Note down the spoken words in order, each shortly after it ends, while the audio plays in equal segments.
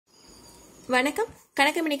வணக்கம்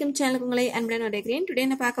கணக்கமணிக்கும் சேனலுக்கு உங்களை அன்புடன் வரவேற்கிறேன். டுடே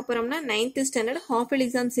என்ன பார்க்க போறோம்னா 9th standard half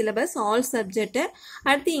exam syllabus all subject.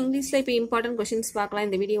 அடுத்து இங்கிலீஷ்ல இப்போ இம்பார்ட்டன்ட் கொஸ்டின்ஸ் பார்க்கலாம்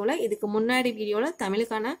இந்த வீடியோல. இதுக்கு முன்னாடி வீடியோல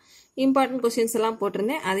தமிழுக்கான இம்பார்ட்டன்ட் கொஸ்டின்ஸ் எல்லாம்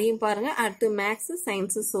போட்டிருந்தேன், அதையும் பாருங்க. அடுத்து மேக்ஸ்,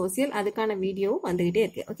 சயின்ஸ், சோசியல் அதுக்கான வீடியோ வந்துகிட்டே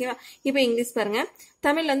இருக்கு. ஓகேவா? இப்போ இங்கிலீஷ் பாருங்க.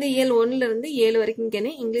 தமிழ்ல வந்து இயல் 1ல இருந்து 7 வரைக்கும்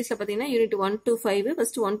கேனே. இங்கிலீஷ்ல பாத்தீங்கன்னா யூனிட் 1 to 5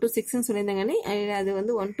 ஃபர்ஸ்ட் 1 to 6 சொல்லியிருந்தாங்கன்னு, அது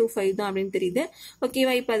வந்து 1 to 5 தான் அப்படின்னு தெரியுது.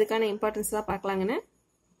 ஓகேவா? இப்போ அதுக்கான இம்பார்ட்டன்ஸ் எல்லாம் பார்க்கலாங்கன்னு.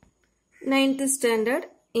 9th standard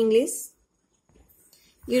English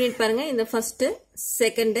unit பாருங்க. இந்த first,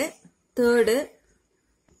 second, third,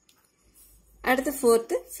 அடுத்து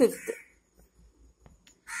fourth, fifth.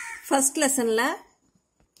 first lessonல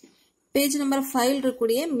page number 5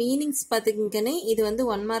 இருக்கக்கூடிய meanings பார்த்துக்கிங்கன்னு. இது வந்து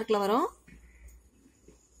 1 markல வரும்.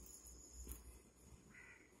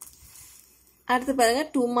 அடுத்து பாருங்க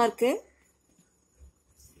 2 mark.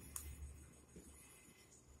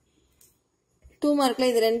 2 மார்க்ல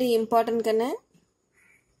இது ரெண்டு இம்பார்ட்டன்ட் கண்ணு.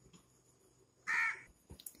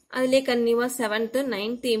 அதிலே கன்னியூவா 7th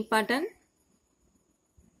 9th இம்பார்ட்டன்ட்.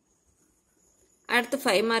 அடுத்து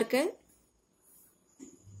 5 மார்க்.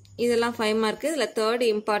 இதெல்லாம் 5 மார்க். இதுல 3rd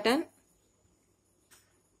இம்பார்ட்டன்ட்.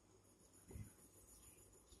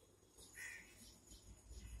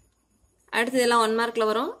 அடுத்து இதெல்லாம் 1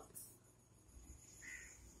 மார்க்ல வரும்.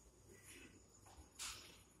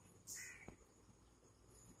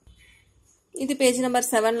 இது பேஜ் நம்பர்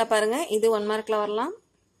 7ல பாருங்க. இது 1 மார்க்ல வரலாம்.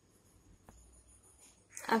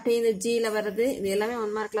 அப்படியே இந்த ஜில வருது. இது எல்லாமே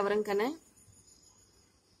 1 மார்க்ல வருங்கன்னு.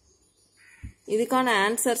 இதுக்கான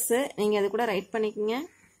ஆன்சர்ஸ் நீங்க அது கூட ரைட் பண்ணிக்கங்க.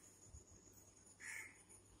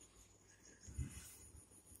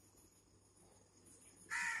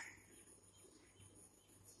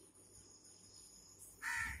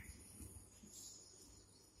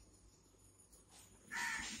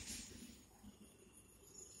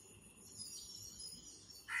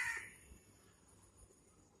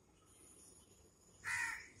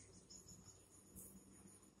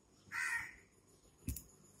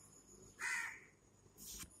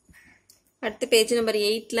 அடுத்து பேஜ் நம்பர்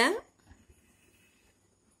 8ல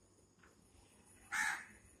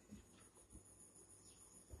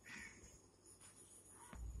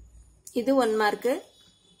இது 1 மார்க்.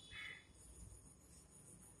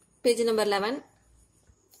 Page number 11.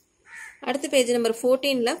 அடுத்து பேஜ் நம்பர்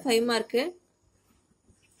 14ல 5 மார்க்.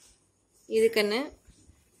 இதுக்குன்னு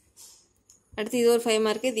அடுத்து இது ஒரு 5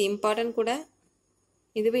 மார்க். இது இம்பார்ட்டன்ட் கூட.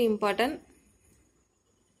 இதுவே இம்பார்ட்டன்ட்.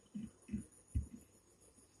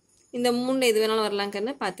 இந்த 3ல எது வேணாலும்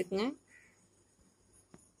வரலாங்கன்னு பார்த்துக்குங்க.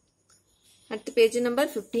 அடுத்து பேஜ்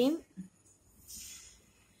நம்பர் 15.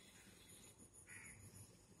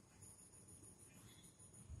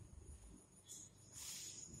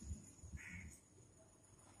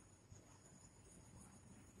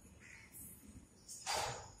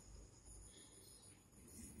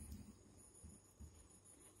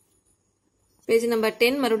 பேஜ் நம்பர்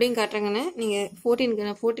 10 மறுபடியும் காட்டுறேங்கன்னு. நீங்க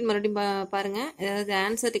 14 மறுபடியும் பாருங்க. ஏதாவது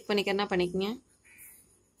ஆன்சர் டிக் பண்ணிக்கிறனா பண்ணிக்கங்க.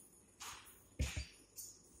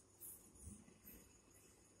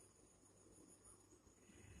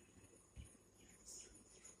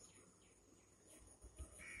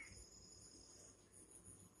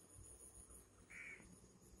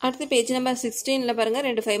 அடுத்து பேஜ் நம்பர் 16ல பாருங்க.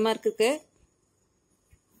 2 5 மார்க் இருக்கு.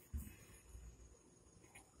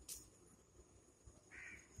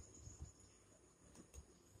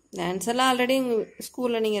 இந்த ஆன்சர்லாம் ஆல்ரெடி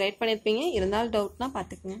ஸ்கூல்ல நீங்க ரைட் பண்ணிருப்பீங்க. இருந்தாலும் டவுட்னா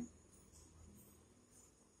பார்த்துக்குங்க.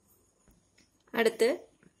 அடுத்து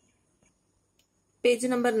பேஜ்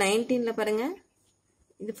நம்பர் 19ல பாருங்க.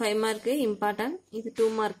 இது 5 மார்க் இம்பார்ட்டன்ட். இது 2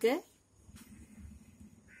 மார்க்.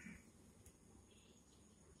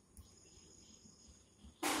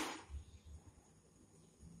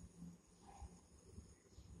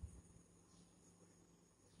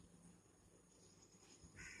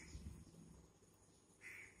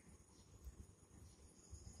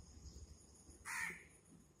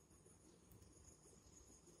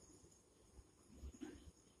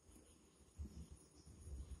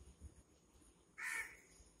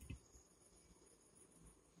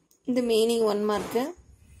 இந்த மீனிங் 1 மார்க்.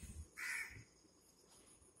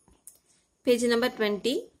 Page number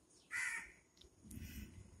 20.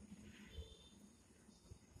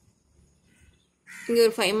 இங்க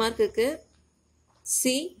ஒரு 5 மார்க் இருக்கு.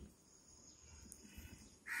 சி.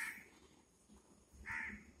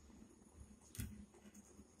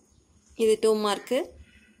 இது 2 மார்க்.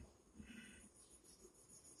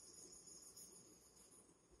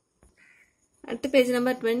 அடுத்து பேஜ்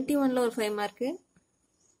நம்பர் 21ல ஒரு 5 மார்க்.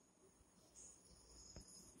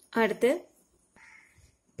 அடுத்து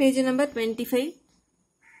பேஜ் நம்பர் 25.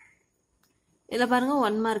 இதில் பாருங்க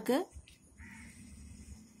 1 மார்க்.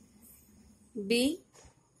 B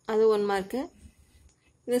அது 1 mark.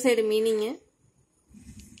 இந்த சைடு மீனிங்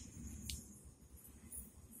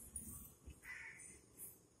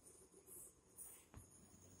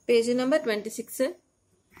பேஜ் நம்பர் 26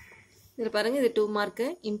 இதில் பாருங்க இது 2 mark.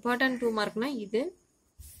 இம்பார்ட்டன்ட் 2 markனா இது.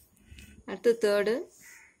 அடுத்து third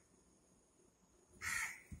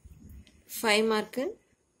 5 mark.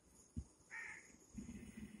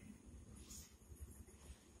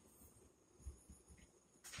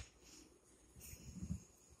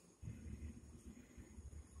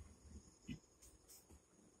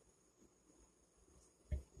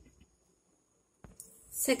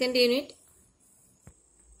 Second unit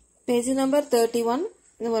page number 31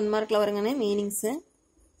 இது 1 markல வருங்கனே மீனிங்ஸ்.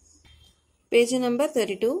 page number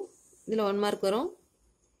 32 இதுல 1 mark வரும்.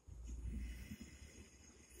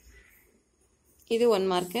 இது 1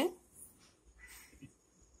 mark.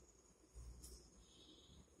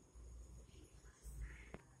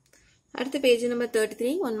 அடுத்து page number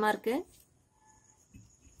 33 1 mark.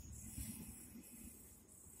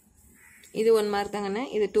 இது 1 mark தாங்கண்ணே.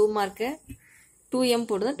 இது 2 mark. 2m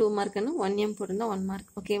போடுதா 2 மார்க்னு 1m போடுதா 1 mark.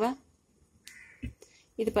 ஓகேவா?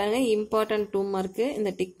 இது பாருங்க இம்பார்ட்டன்ட் 2 மார்க். இந்த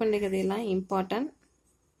டிக் பண்ணிக்கிறது எல்லாம் இம்பார்ட்டன்ட்.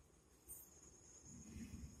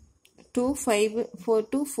 2 5 4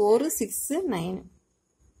 2 4 6 9.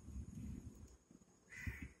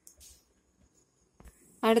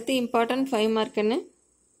 அடுத்து இம்பார்ட்டன்ட் 5 மார்க்னு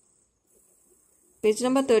பேஜ்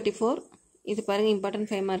நம்பர் 34 இது பாருங்க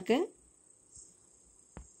இம்பார்ட்டன்ட் 5 மார்க்.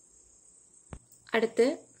 அடுத்து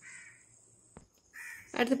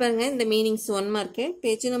பாருங்க இந்த மீனிங்ஸ் 1 மார்க்.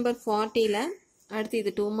 பேஜ் நம்பர் 40ல அடுத்து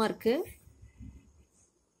இது 2 மார்க்.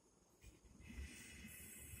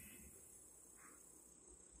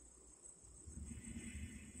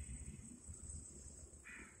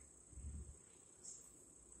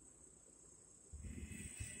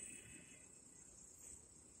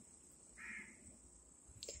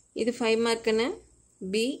 இது 5 மார்க்னு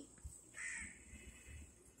B.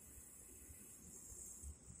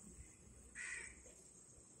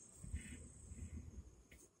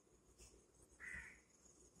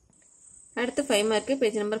 அடுத்து 5 மார்க்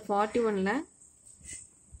பேஜ் நம்பர் 41ல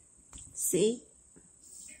C.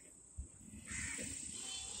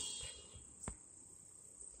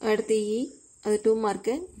 அடுத்து E அது 2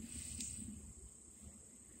 மார்க்.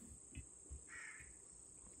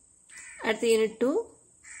 அடுத்து யூனிட் 2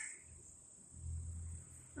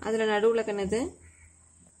 அதுல நடுவுல கண்ணது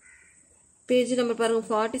பேஜ் நம்பர் பாருங்க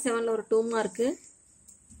 47ல ஒரு 2 மார்க்.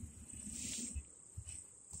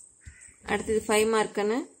 அடுத்து இது 5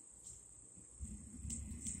 மார்க்னு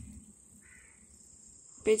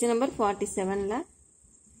பேஜ் நம்பர் 47ல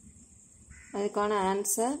அதுக்கான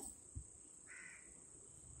ஆன்சர்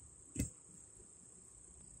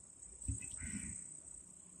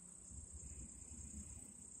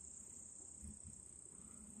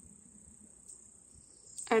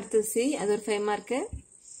அடுத்து C அது ஒரு 5 மார்க்.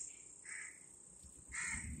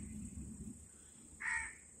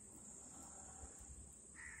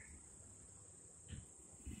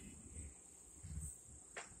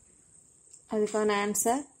 அதுக்கான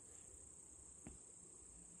ஆன்சர்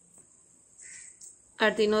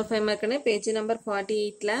அடுத்து இன்னொரு 5 மார்க்னு பேஜ் நம்பர்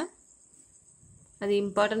 48ல அது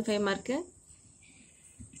இம்பார்ட்டன்ட் 5 மார்க்.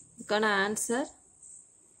 அதுக்கான ஆன்சர்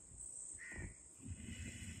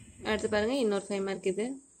அடுத்து பாருங்க இன்னொரு 5 மார்க் இது.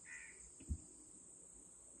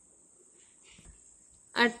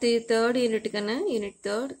 அடுத்து தேர்ட் யூனிட்டுக்கான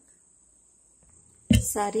யூனிட்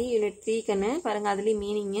 3 கண்ணு பாருங்க அதுலேயும்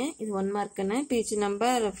மீனிங் இது 1 மார்க்குன்னு பேஜ்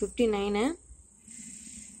நம்பர் 59.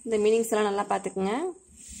 இந்த மீனிங்ஸ் எல்லாம் நல்லா பார்த்துக்குங்க.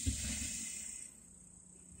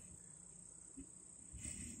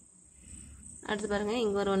 அடுத்து பாருங்க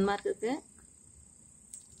இங்க ஒரு 1 மார்க் இருக்கு.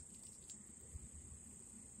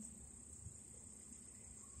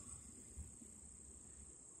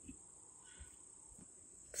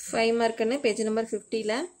 ஃபைவ் மார்க்குன்னு பேஜ் நம்பர்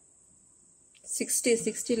 50ல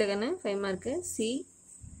 60ல கண்ணு 5 மார்க்கு. சி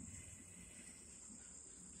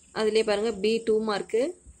அதுலேயே பாருங்க B 2 மார்க்கு.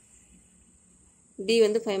 D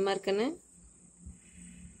வந்து 5 மார்க்குன்னு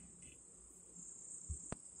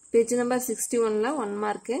பேஜ் நம்பர் 61ல 1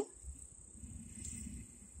 மார்க்கு.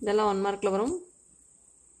 இதெல்லாம் 1 மார்க்ல வரும்.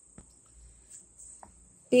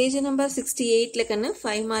 பேஜ் நம்பர் 68ல கண்ணு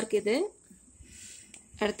 5 மார்க் இது.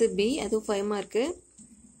 அடுத்து B அதுவும் 5 மார்க்கு.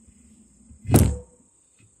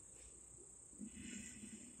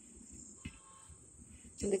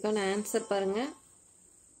 இதுக்கான ஆன்சர் பாருங்க.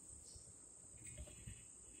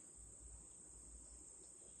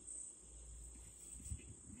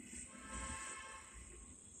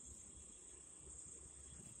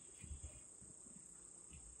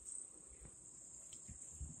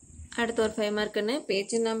 அடுத்து ஒரு 5 மார்க்குன்னு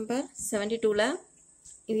பேஜ் நம்பர் 72ல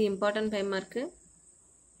இது இம்பார்ட்டன்ட் 5 மார்க்கு.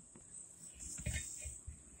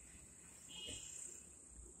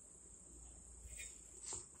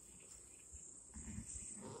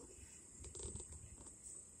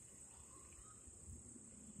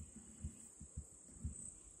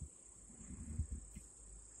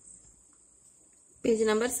 Page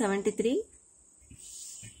number 73.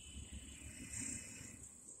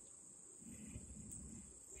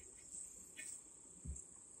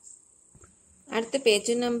 அடுத்து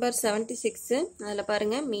பேஜ் நம்பர் 76 அதில்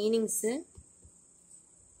பாருங்க மீனிங்ஸு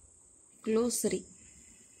க்ளோசரி.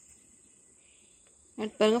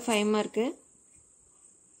 அடுத்து பாருங்க 5 மார்க்கு.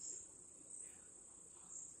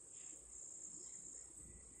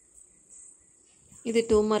 இது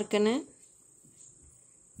 2 மார்க்குன்னு.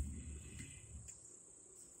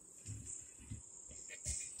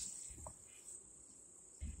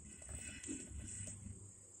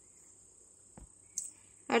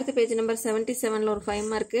 அடுத்து பேஜ் நம்பர் 77ல ஒரு 5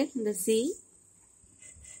 மார்க்கு இந்த சி.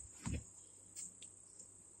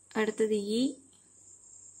 அடுத்தது இ,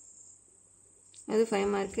 அது 5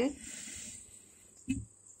 மார்க்கு.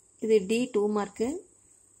 இது டி 2 மார்க்கு.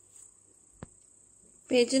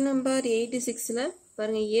 பேஜ் நம்பர் 86ல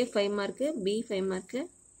பாருங்க ஏ 5 மார்க்கு, பி 5 மார்க்கு.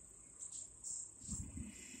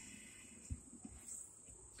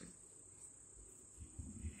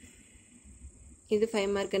 இது 5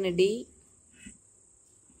 மார்க்குன்னு டி.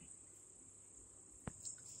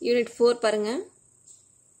 யூனிட் 4 பாருங்க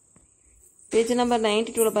பேஜ் நம்பர்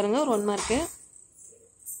 92ல பாருங்க ஒரு 1 மார்க்கு.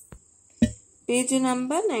 பேஜ்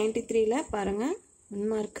நம்பர் 93ல பாருங்க 1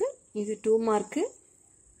 மார்க்கு. இது 2 மார்க்கு.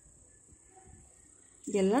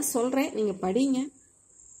 இதெல்லாம் சொல்றேன், நீங்க படிங்க.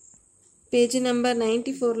 பேஜ் நம்பர்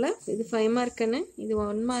 94ல இது 5 மார்க்குன்னு. இது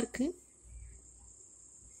 1 மார்க்கு.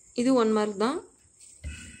 இது 1 மார்க் தான்.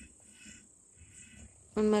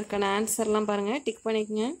 1 மார்க்கான ஆன்சர்லாம் பாருங்க, டிக்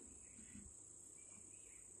பண்ணிக்கங்க.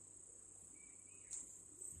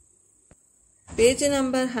 பேஜ்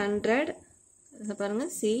நம்பர் 100 இதை பாருங்க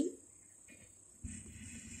சி.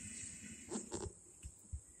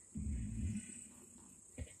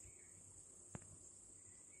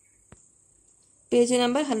 பேஜ்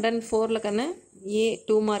நம்பர் 104ல கண்ணு ஏ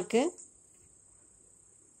 2 மார்க்கு.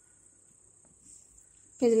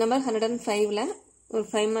 பேஜ் நம்பர் 105ல ஒரு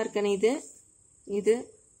 5 மார்க்குன்னு இது. இது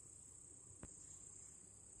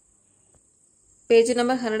பேஜ்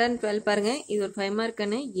நம்பர் 112 பாருங்க, இது ஒரு 5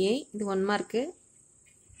 மார்க்குன்னு ஏ. இது 1 மார்க்கு.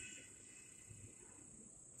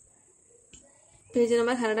 பேஜ்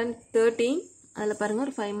நம்பர் 113 அதில் பாருங்க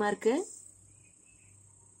ஒரு 5 மார்க்கு.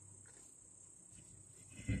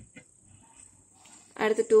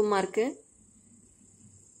 அடுத்து 2 மார்க்கு.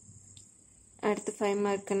 அடுத்து 5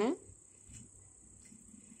 மார்க்குன்னு.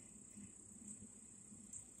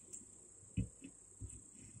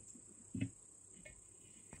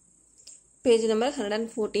 Page number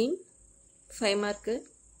 114 5 mark.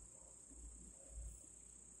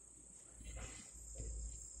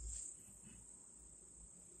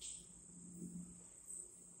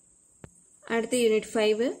 அடுத்து யூனிட்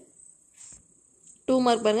 5 2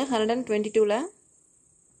 மார்க் பாருங்க 122ல.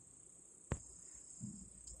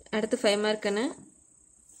 அடுத்து 5 மார்க்குன்னு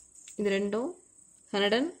இது ரெண்டும்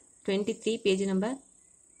 123 பேஜ் நம்பர்.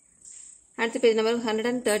 அடுத்து பேஜ் நம்பர்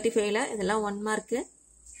 135ல இதெல்லாம் 1 மார்க்கு.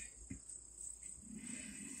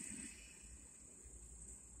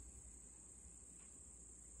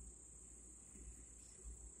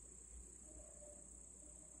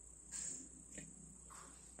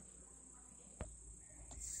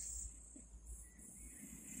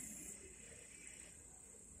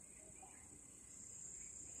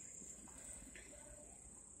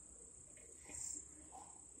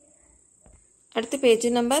 அடுத்து பேஜ்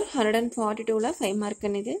நம்பர் 142ல 5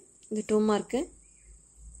 மார்க்குன்னு இது. இது 2 mark.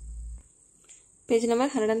 Page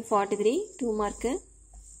number 143 2 mark.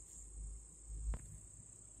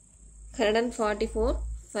 144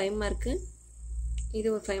 5 mark. இது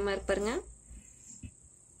ஒரு 5 மார்க் பாருங்க.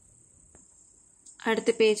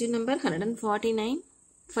 அடுத்து பேஜ் நம்பர் 149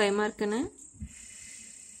 5 மார்க்குன்னு.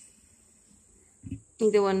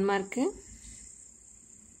 இது 1 மார்க்கு.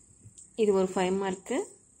 இது ஒரு 5 மார்க்கு.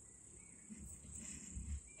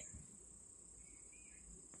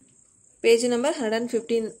 பேஜ் நம்பர்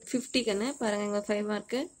 150 கண்ணு பாருங்க இங்க 5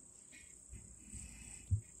 மார்க்கு.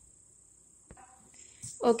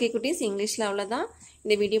 ஓகே குட்டீஸ், இங்கிலீஷ்ல அவ்வளோதான்.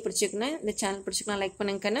 இந்த வீடியோ பிடிச்சிக்கணும், இந்த சேனல் பிடிச்சிக்கலாம் லைக்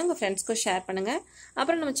பண்ணுங்க கண்ணு, உங்கள் ஃப்ரெண்ட்ஸ்க்கும் ஷேர் பண்ணுங்க.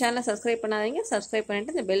 அப்புறம் நம்ம சேனலை சப்ஸ்கிரைப் பண்ணாதீங்க, சப்ஸ்கிரைப்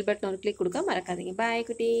பண்ணிட்டு இந்த பெல் பட்டன் ஒரு கிளிக் கொடுக்க மறக்காதீங்க. பாய்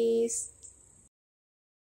குட்டீஸ்.